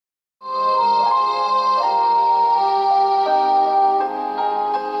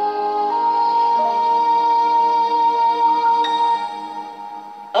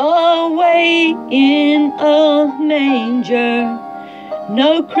in a manger,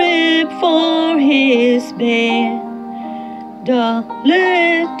 no crib for his bed. The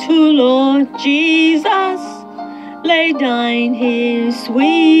little Lord Jesus lay down his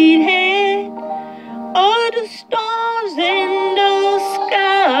sweet head. Oh, the stars in the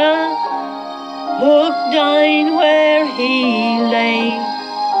sky looked down where he lay.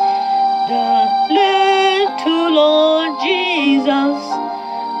 The little Lord Jesus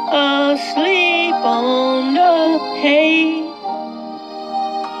asleep on the hay.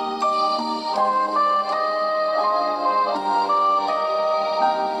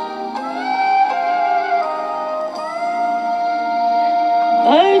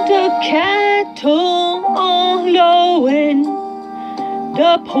 Oh, the cattle are lowing,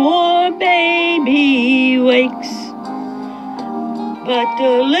 the poor baby wakes, but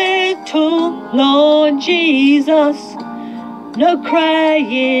the little Lord Jesus no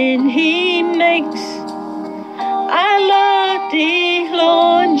crying he makes. I love thee,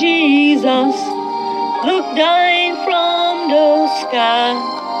 Lord Jesus, look down from the sky.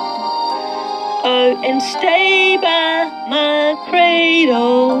 Oh, and stay by my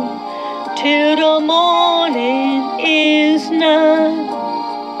cradle till the morning is nigh.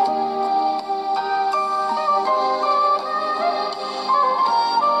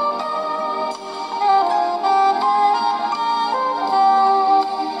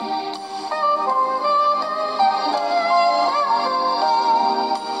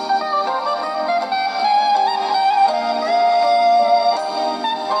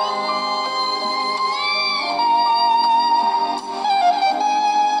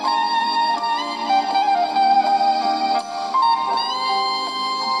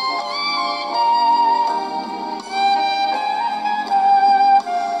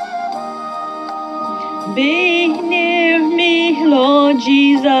 Be near me, Lord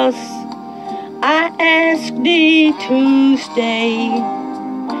Jesus, I ask thee to stay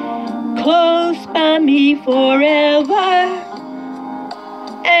close by me forever,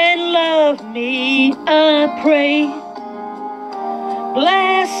 and love me, I pray.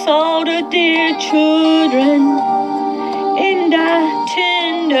 Bless all the dear children in thy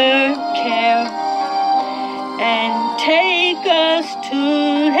tender care, and take us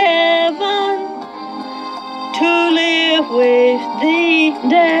to heaven to live with thee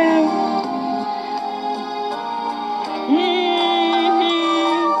there.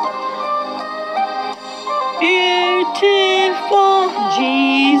 Beautiful Jesus.